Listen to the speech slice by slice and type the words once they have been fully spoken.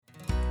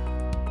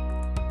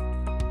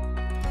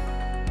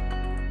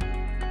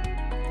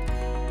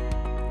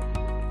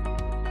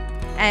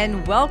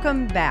And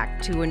welcome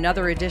back to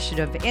another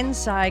edition of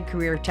Inside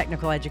Career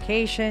Technical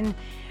Education.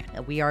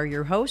 We are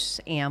your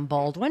hosts, Ann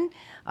Baldwin,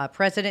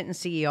 President and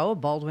CEO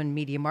of Baldwin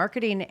Media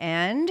Marketing,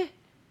 and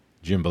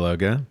Jim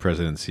Beloga,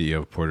 President and CEO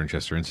of Porter and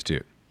Chester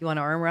Institute. You want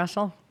to arm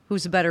wrestle?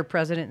 Who's the better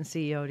president and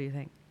CEO, do you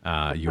think?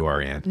 You are,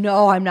 Ann.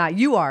 No, I'm not.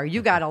 You are.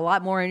 You got a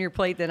lot more on your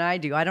plate than I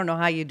do. I don't know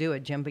how you do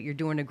it, Jim, but you're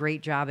doing a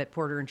great job at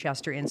Porter and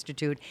Chester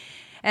Institute.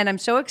 And I'm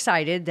so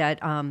excited that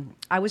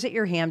I was at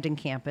your Hamden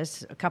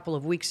campus a couple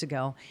of weeks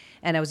ago,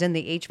 and I was in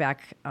the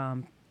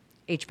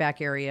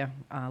HVAC area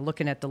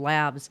looking at the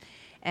labs.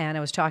 And I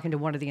was talking to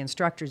one of the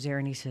instructors there,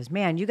 and he says,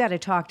 "Man, you got to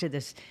talk to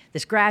this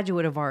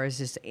graduate of ours,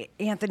 this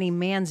Anthony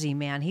Manzi,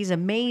 man. He's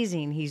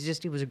amazing. He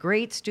was a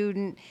great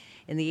student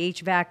in the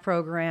HVAC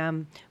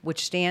program,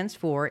 which stands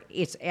for,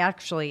 it's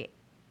actually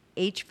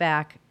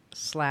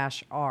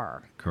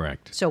HVAC/R.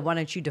 Correct. So why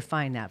don't you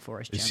define that for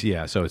us,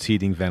 Jim? So it's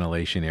heating,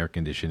 ventilation, air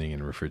conditioning,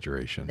 and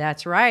refrigeration.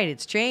 That's right.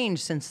 It's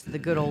changed since the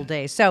good old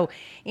days. So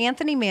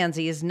Anthony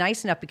Manzi is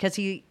nice enough because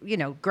he,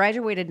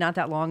 graduated not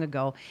that long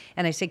ago.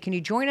 And I said, "Can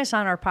you join us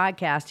on our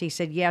podcast?" He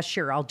said, "Yeah,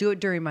 sure. I'll do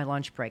it during my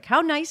lunch break."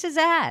 How nice is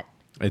that?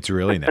 It's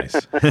really nice.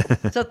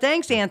 So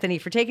thanks, Anthony,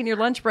 for taking your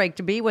lunch break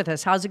to be with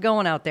us. How's it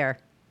going out there?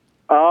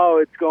 Oh,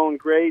 it's going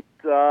great.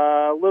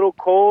 A little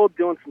cold,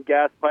 doing some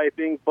gas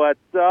piping, but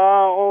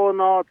all in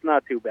all, it's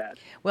not too bad.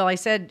 Well, I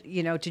said,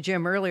 to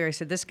Jim earlier, I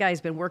said, this guy's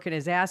been working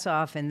his ass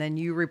off, and then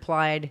you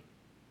replied,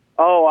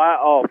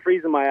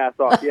 freezing my ass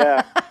off,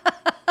 yeah.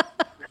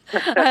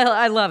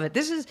 I love it.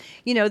 This is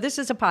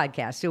a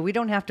podcast, so we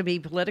don't have to be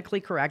politically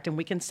correct, and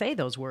we can say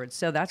those words.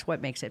 So that's what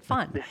makes it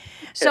fun.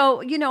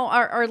 So,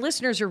 our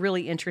listeners are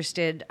really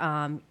interested,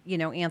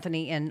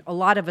 Anthony, and a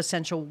lot of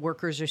essential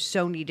workers are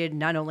so needed,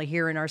 not only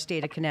here in our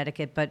state of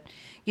Connecticut, but,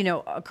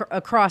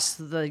 across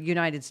the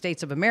United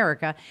States of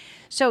America.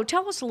 So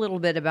tell us a little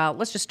bit about,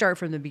 let's just start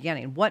from the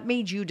beginning. What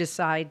made you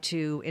decide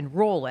to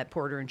enroll at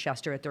Porter and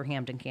Chester at their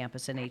Hamden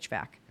campus in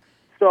HVAC?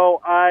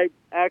 So I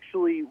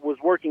actually was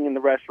working in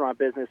the restaurant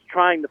business,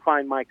 trying to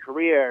find my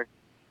career,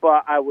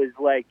 but I was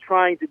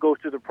trying to go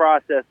through the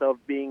process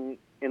of being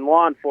in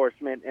law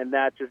enforcement, and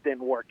that just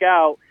didn't work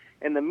out.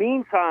 In the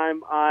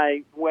meantime,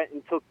 I went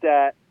and took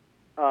that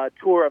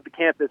tour of the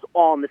campus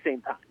all in the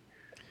same time.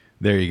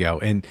 There you go.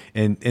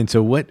 And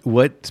so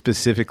what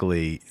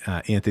specifically,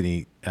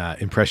 Anthony,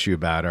 impressed you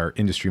about our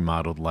industry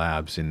modeled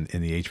labs in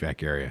the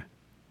HVAC area?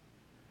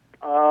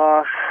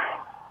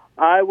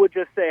 I would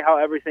just say how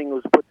everything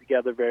was put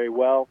together very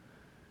well.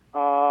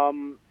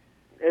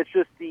 It's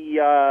just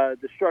the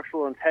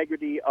structural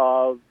integrity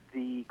of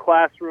the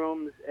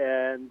classrooms,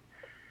 and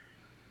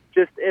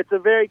just it's a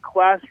very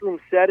classroom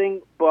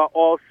setting, but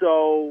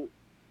also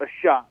a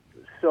shop.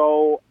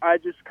 So I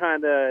just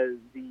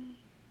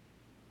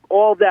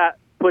all that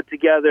put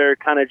together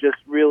kind of just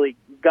really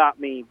got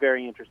me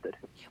very interested.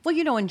 Well,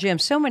 and Jim,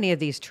 so many of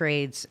these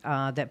trades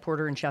that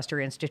Porter and Chester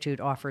Institute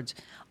offers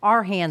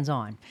are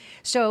hands-on.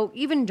 So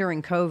even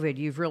during COVID,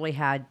 you've really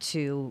had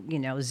to,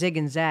 zig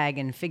and zag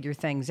and figure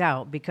things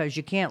out, because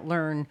you can't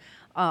learn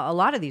a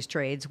lot of these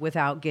trades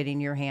without getting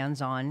your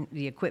hands on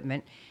the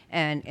equipment.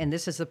 And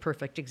this is the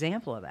perfect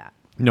example of that.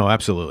 No,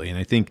 absolutely. And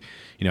I think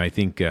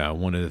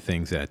one of the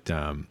things that,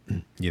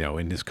 in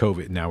this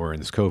COVID, now we're in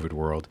this COVID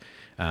world,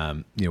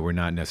 we're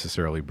not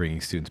necessarily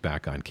bringing students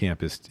back on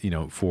campus,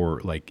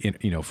 for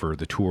for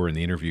the tour and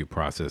the interview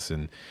process,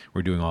 and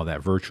we're doing all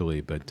that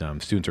virtually. But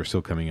students are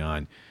still coming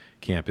on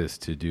campus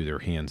to do their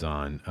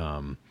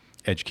hands-on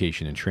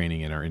education and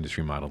training in our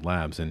industry modeled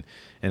labs. And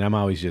I'm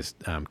always just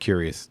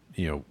curious,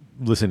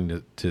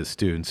 listening to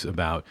students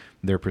about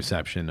their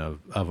perception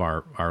of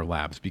our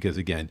labs, because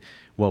again,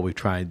 what we've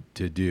tried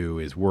to do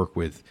is work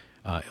with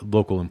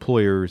local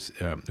employers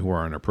who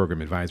are on our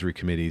program advisory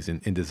committees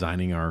in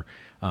designing our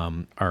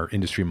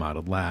industry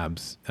modeled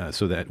labs,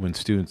 so that when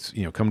students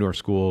come to our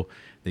school,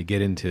 they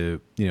get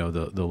into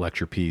the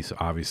lecture piece.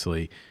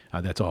 Obviously,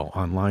 that's all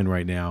online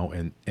right now,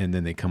 and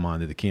then they come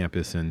onto the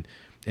campus and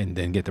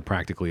then get to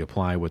practically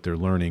apply what they're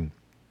learning,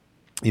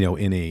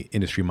 in a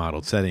industry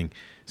modeled setting.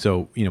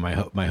 So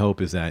my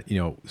hope is that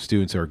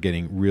students are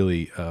getting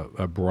really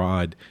a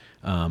broad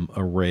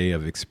array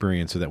of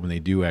experience, so that when they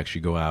do actually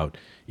go out,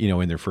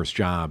 in their first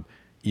job,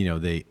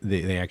 they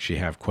actually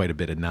have quite a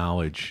bit of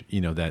knowledge,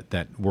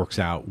 that works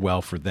out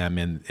well for them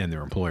and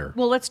their employer.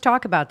 Well, let's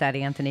talk about that,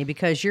 Anthony,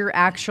 because you're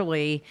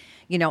actually,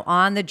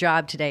 on the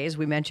job today. As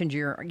we mentioned,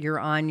 you're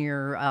on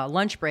your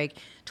lunch break,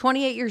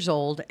 28 years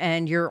old,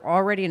 and you're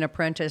already an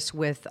apprentice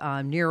with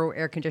Nero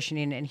Air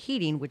Conditioning and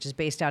Heating, which is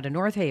based out of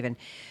North Haven.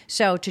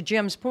 So to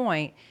Jim's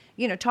point,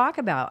 talk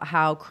about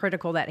how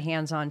critical that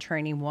hands-on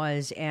training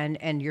was,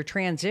 and your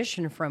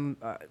transition from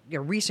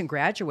your recent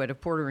graduate of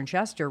Porter and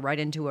Chester right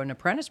into an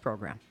apprentice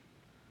program.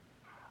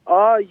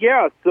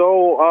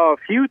 So a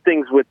few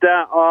things with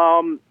that.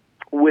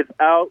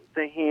 Without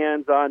the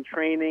hands-on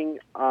training,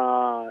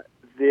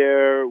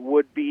 there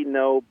would be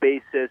no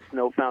basis,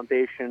 no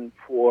foundation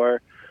for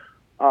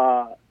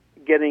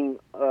getting,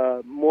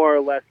 more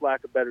or less,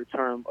 lack of a better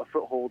term, a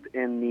foothold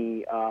in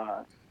the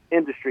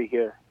industry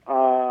here.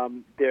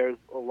 There's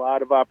a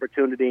lot of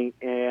opportunity,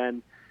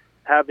 and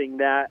having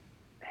that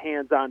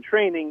hands-on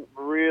training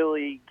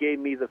really gave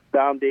me the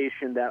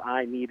foundation that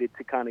I needed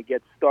to kind of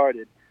get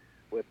started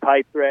with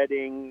pipe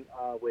threading,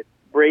 with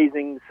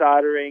brazing,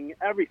 soldering,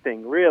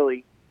 everything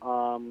really.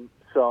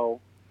 So,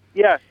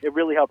 yeah, it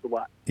really helped a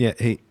lot. Yeah.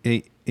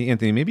 Hey,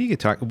 Anthony, maybe you could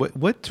talk,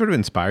 what sort of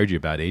inspired you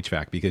about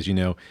HVAC? Because,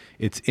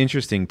 it's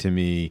interesting to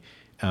me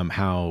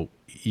how,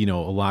 a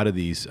lot of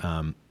these,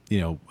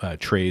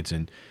 trades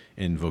and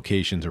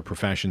vocations or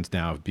professions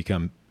now have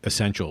become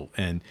essential.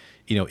 And,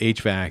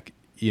 HVAC,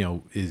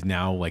 is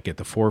now like at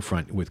the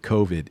forefront with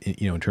COVID,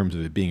 in terms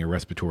of it being a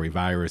respiratory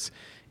virus.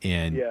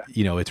 And,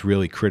 it's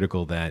really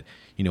critical that,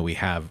 we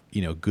have,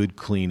 good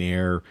clean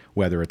air,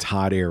 whether it's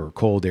hot air or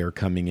cold air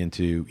coming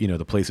into,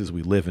 the places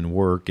we live and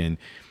work and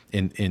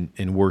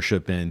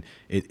worship. And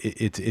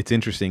it's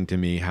interesting to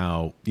me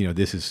how,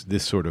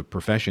 this sort of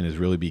profession has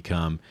really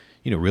become,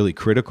 really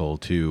critical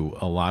to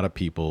a lot of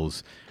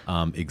people's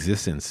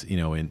existence,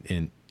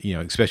 and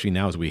especially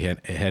now as we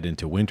head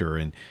into winter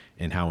and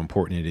how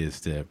important it is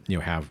to,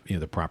 have,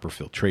 the proper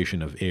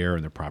filtration of air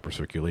and the proper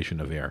circulation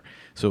of air.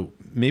 So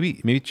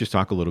maybe just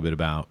talk a little bit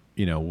about,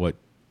 what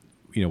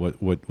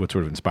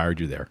sort of inspired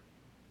you there.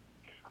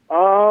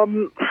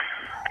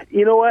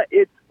 You know what?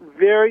 It's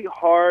very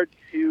hard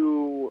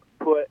to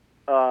put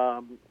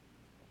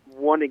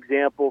one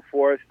example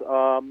for us.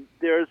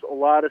 There's a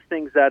lot of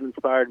things that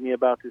inspired me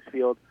about this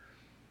field.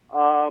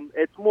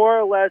 It's more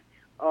or less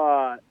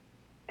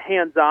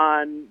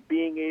hands-on,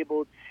 being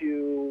able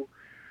to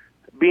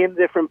be in a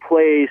different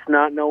place,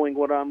 not knowing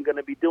what I'm going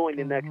to be doing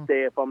the next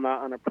day if I'm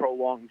not on a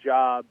prolonged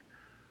job.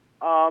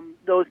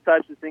 Those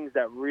types of things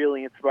that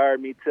really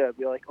inspired me to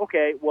be like,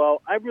 okay,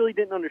 well, I really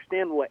didn't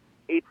understand what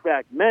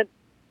HVAC meant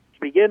to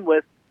begin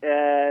with,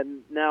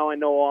 and now I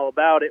know all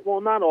about it.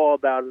 Well, not all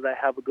about it. I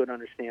have a good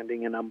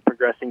understanding, and I'm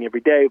progressing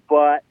every day,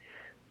 but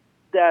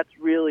that's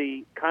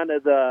really kind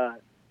of the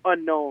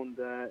unknown,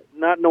 the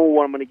not knowing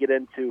what I'm going to get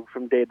into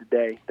from day to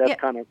day. That's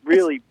kind of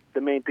really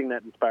the main thing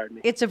that inspired me.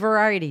 It's a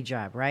variety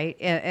job, right?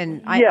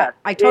 And yes,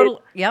 I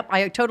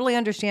totally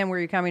understand where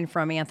you're coming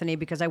from, Anthony,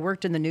 because I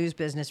worked in the news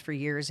business for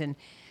years, and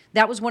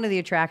that was one of the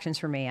attractions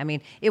for me. I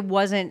mean, it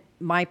wasn't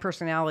my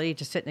personality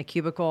to sit in a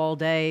cubicle all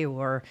day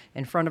or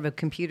in front of a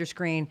computer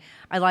screen.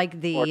 I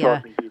like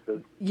the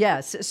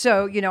yes.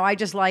 So, I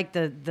just like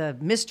the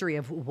mystery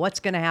of what's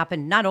going to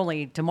happen not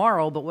only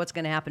tomorrow, but what's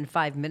going to happen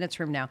 5 minutes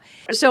from now.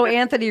 So,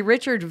 Anthony,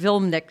 Richard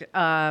Vilmnick,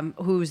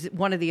 who's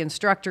one of the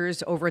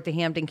instructors over at the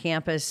Hampden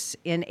campus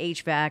in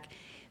HVAC,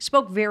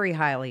 spoke very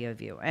highly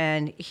of you,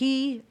 and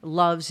he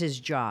loves his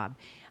job.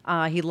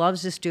 He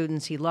loves the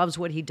students. He loves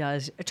what he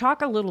does.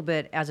 Talk a little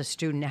bit as a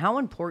student. How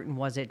important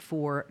was it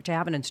to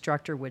have an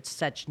instructor with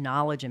such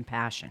knowledge and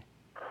passion?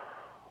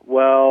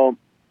 Well,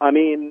 I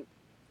mean,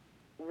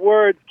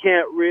 words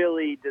can't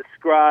really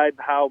describe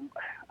how,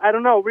 I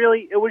don't know,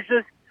 really, it was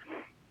just,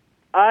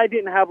 I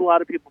didn't have a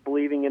lot of people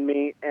believing in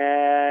me,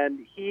 and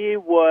he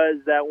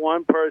was that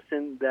one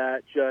person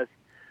that just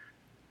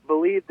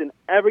believed in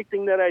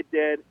everything that I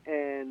did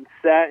and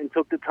sat and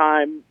took the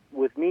time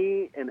with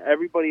me and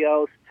everybody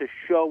else to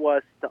show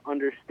us to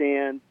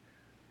understand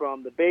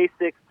from the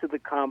basics to the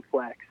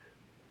complex.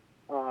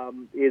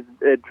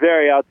 It's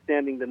very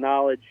outstanding, the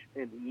knowledge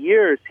and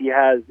years he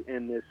has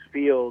in this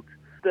field.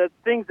 The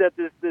things that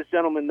this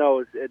gentleman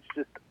knows, it's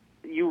just,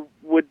 you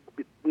would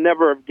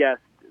never have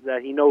guessed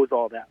that he knows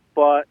all that.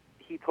 But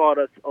he taught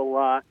us a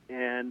lot,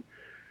 and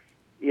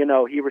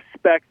he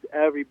respects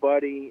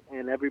everybody,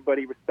 and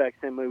everybody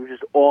respects him. It was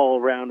just all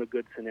around a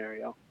good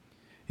scenario.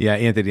 Yeah,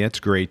 Anthony, that's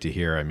great to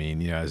hear. I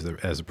mean, as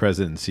the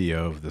president and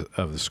CEO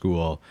of the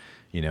school,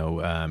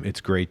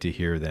 it's great to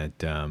hear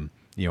that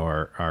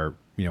our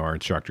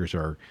instructors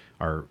are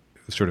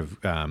sort of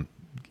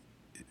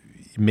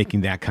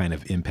making that kind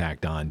of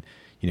impact on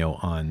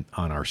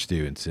our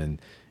students, and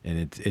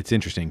it's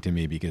interesting to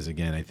me because,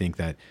 again, I think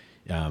that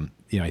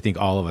I think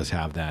all of us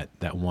have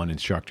that one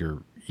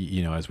instructor,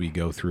 as we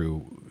go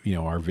through,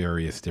 our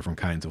various different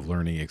kinds of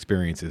learning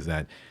experiences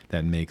that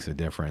makes a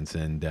difference.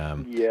 And,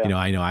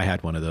 I know I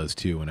had one of those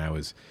too when I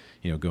was,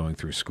 going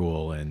through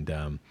school,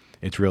 and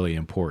it's really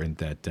important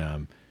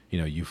that,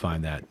 you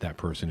find that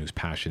person who's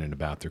passionate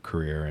about their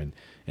career.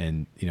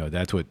 And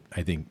that's what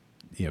I think,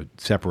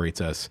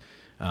 separates us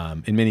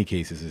in many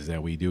cases, is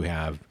that we do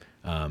have,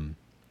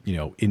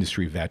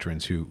 industry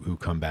veterans who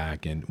come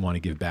back and want to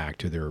give back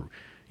to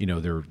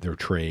their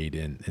trade,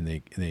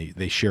 and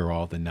they share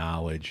all the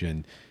knowledge.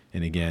 And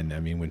again, I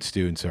mean, when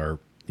students are,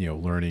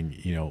 learning,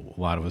 a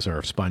lot of us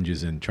are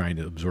sponges and trying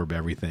to absorb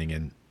everything.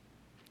 And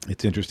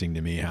it's interesting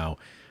to me how,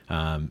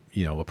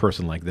 a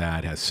person like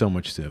that has so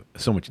much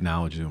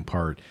knowledge to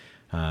impart.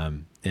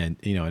 And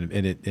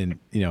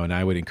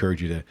I would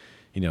encourage you to,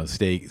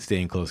 stay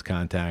in close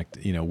contact,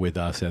 with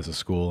us as a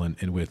school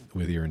and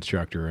with your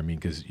instructor. I mean,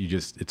 because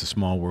it's a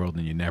small world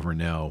and you never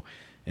know.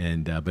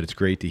 And but it's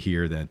great to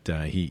hear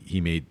that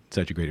he made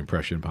such a great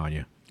impression upon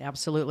you.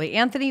 Absolutely.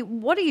 Anthony,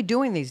 what are you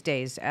doing these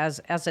days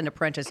as an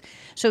apprentice?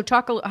 So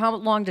how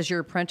long does your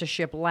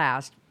apprenticeship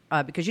last?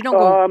 Because you don't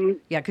go,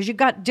 because you've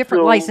got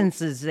different so-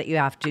 licenses that you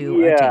have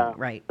to attain,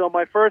 right? So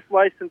my first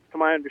license, to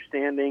my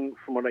understanding,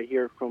 from what I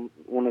hear from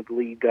one of the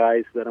lead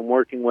guys that I'm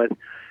working with,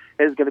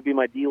 is going to be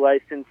my D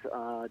license,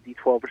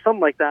 D12 or something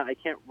like that. I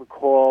can't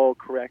recall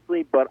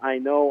correctly, but I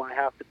know I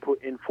have to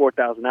put in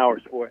 4,000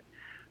 hours for it.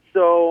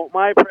 So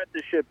my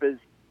apprenticeship is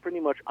pretty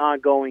much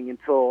ongoing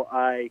until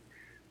I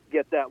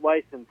get that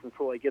license,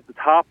 until I get the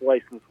top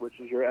license, which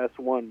is your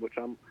S1, which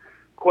I'm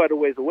quite a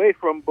ways away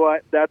from,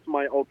 but that's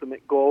my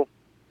ultimate goal.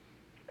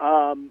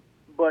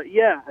 But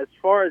yeah, as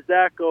far as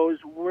that goes,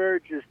 we're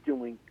just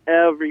doing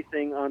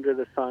everything under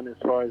the sun as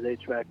far as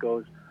HVAC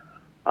goes.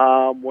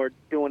 We're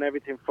doing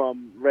everything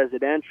from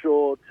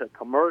residential to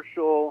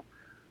commercial.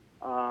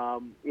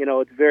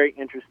 It's very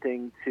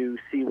interesting to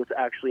see what's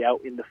actually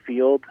out in the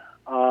field.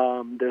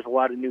 There's a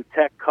lot of new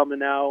tech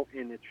coming out,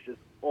 and it's just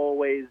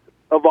always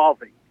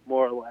evolving,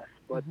 more or less.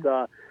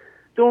 But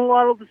doing a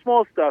lot of the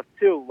small stuff,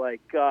 too,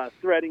 like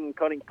threading and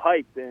cutting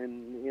pipe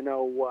and,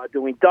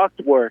 doing duct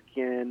work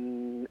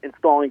and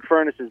installing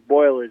furnaces,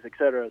 boilers,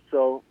 etc.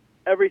 So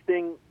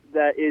everything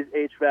that is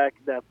HVAC,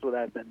 that's what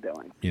I've been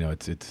doing.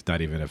 It's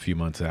not even a few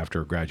months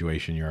after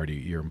graduation.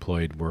 You're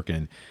employed,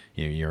 working.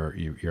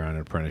 You're on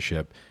an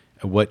apprenticeship.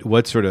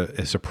 What sort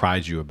of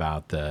surprised you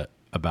about the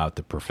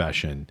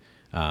profession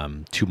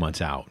 2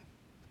 months out?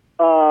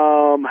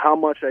 How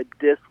much I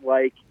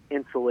dislike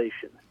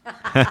insulation.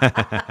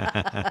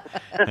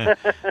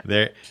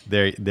 There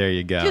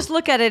you go. Just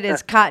look at it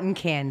as cotton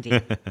candy.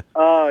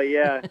 Oh,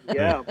 yeah.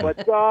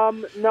 But,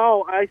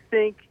 no, I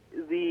think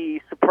the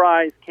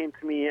surprise came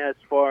to me as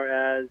far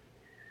as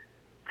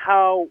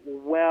how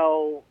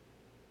well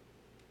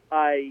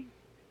I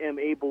am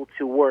able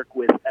to work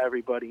with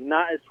everybody.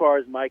 Not as far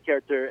as my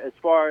character, as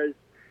far as,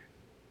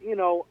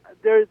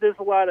 there's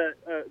a lot of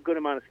good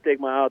amount of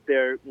stigma out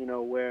there,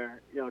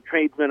 where,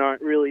 tradesmen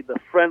aren't really the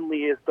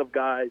friendliest of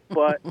guys,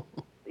 but,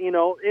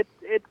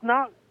 it's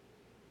not,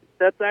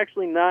 that's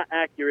actually not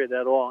accurate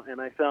at all. And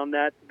I found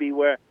that to be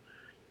where,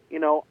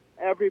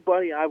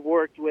 everybody I've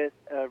worked with,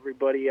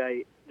 everybody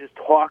I just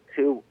talk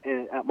to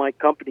at my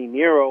company,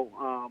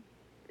 Nero,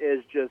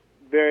 is just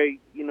very,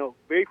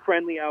 very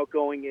friendly,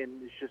 outgoing,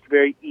 and it's just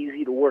very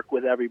easy to work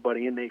with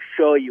everybody. And they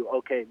show you,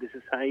 okay, this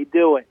is how you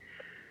do it.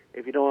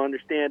 If you don't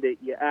understand it,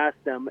 you ask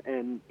them,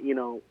 and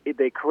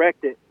they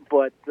correct it.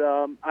 But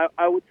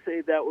I would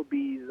say that would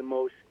be the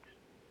most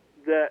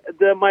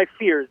my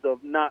fears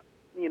of not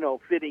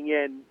fitting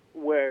in,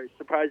 where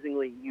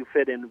surprisingly you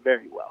fit in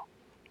very well.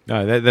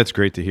 That's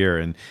great to hear.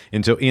 And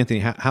so, Anthony,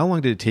 how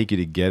long did it take you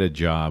to get a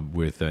job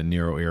with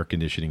Nero Air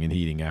Conditioning and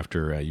Heating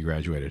after you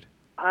graduated?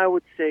 I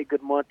would say a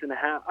good month and a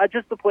half. I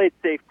just to play it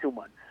safe, 2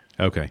 months.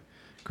 Okay,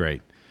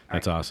 great.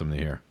 That's awesome to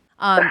hear.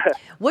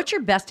 What's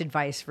your best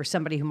advice for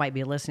somebody who might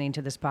be listening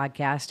to this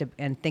podcast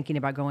and thinking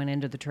about going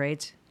into the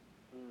trades?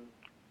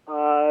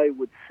 I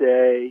would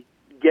say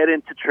get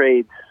into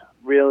trades.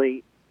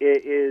 Really,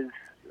 it is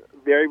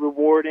very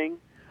rewarding.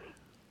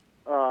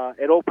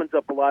 It opens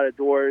up a lot of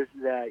doors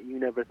that you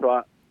never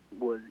thought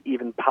was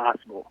even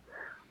possible.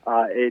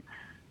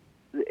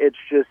 It's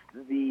just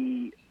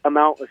the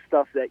amount of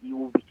stuff that you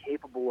will be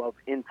capable of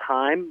in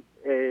time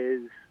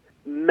is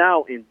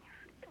mountains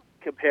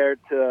compared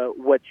to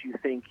what you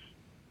think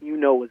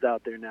is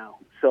out there now.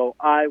 So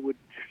I would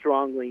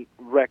strongly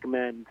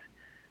recommend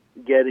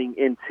getting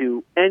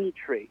into any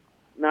trade,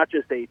 not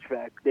just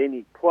HVAC. They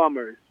need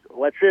plumbers,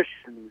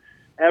 electricians,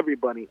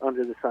 everybody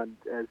under the sun,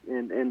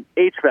 and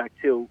HVAC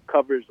too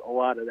covers a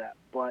lot of that.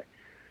 But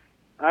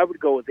I would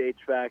go with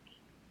HVAC,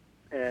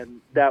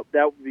 and that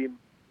would be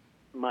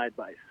my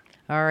advice.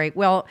 All right.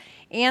 Well,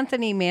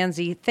 Anthony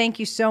Manzi, thank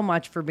you so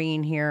much for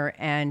being here.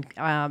 And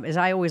as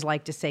I always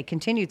like to say,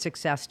 continued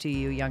success to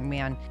you, young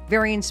man.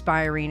 Very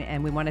inspiring.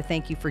 And we want to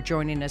thank you for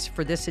joining us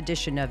for this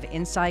edition of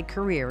Inside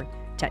Career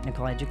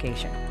Technical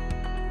Education.